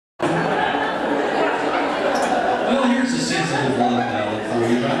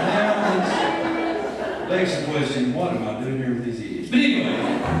begs the question, what am I doing here with these idiots? But anyway,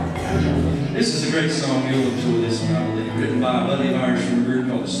 this is a great song. You'll enjoy this one, I believe. Written by a buddy of ours from a group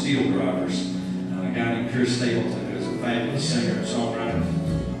called the Steel Drivers. A guy named Chris Stapleton, who is a fabulous singer and songwriter.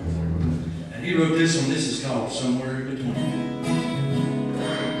 And he wrote this one. This is called Somewhere in Between.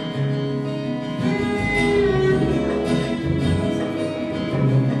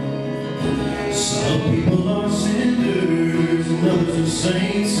 Some people are sinners and others are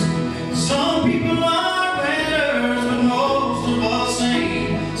saints. Some people are winners, but most of us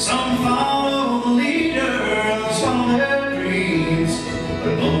ain't. Some follow the leader, others follow their dreams,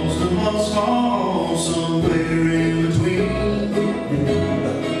 but most of us fall somewhere in between.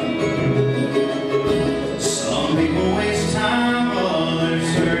 Some people waste time, others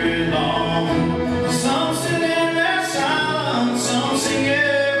hurry along. Some sit in their silence, some sing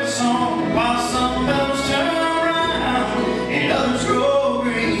every song, while some bells turn around and others grow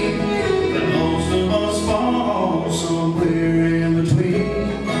green, but most of us fall somewhere in between.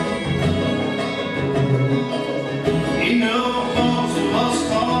 You know, most of us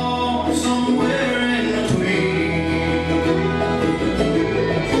fall somewhere in between.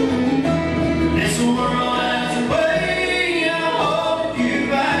 This world has a way of holding you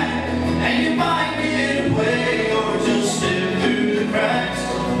back, and you might get away or just slip through the cracks.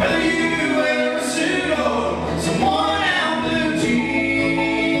 Whether you wear a suit or some worn-out blue jeans,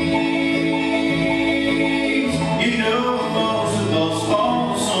 you know most of us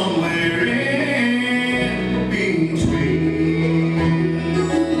fall somewhere in between.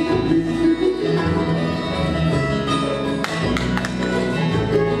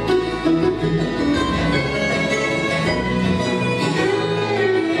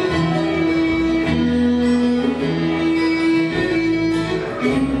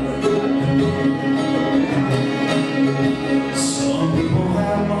 Some people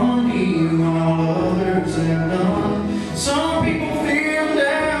have money while others have none. Some people feel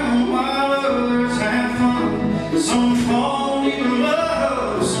down while others have fun. Some fall in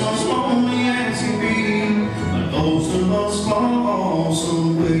love, some's lonely as can be, but most of us fall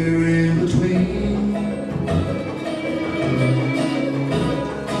somewhere in between.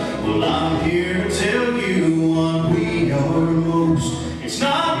 Well, I'm here to tell you what we are most. It's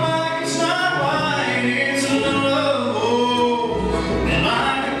not black, it's not white, it's a little of both. And I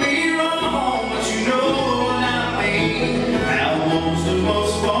could be wrong, but you know what I mean. How most of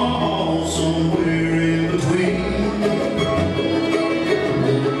us fall somewhere in between.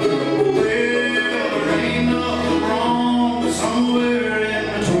 Well, there ain't nothing wrong, but somewhere in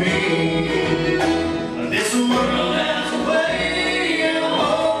between. This world has a way of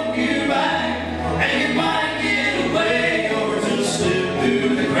holding you back, and you might get away or just slip through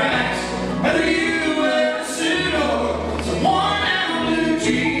the cracks. Whether you wear a suit or some worn-out blue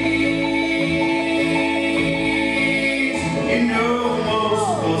jeans, you know most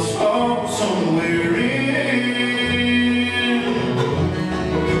of us fall somewhere in between.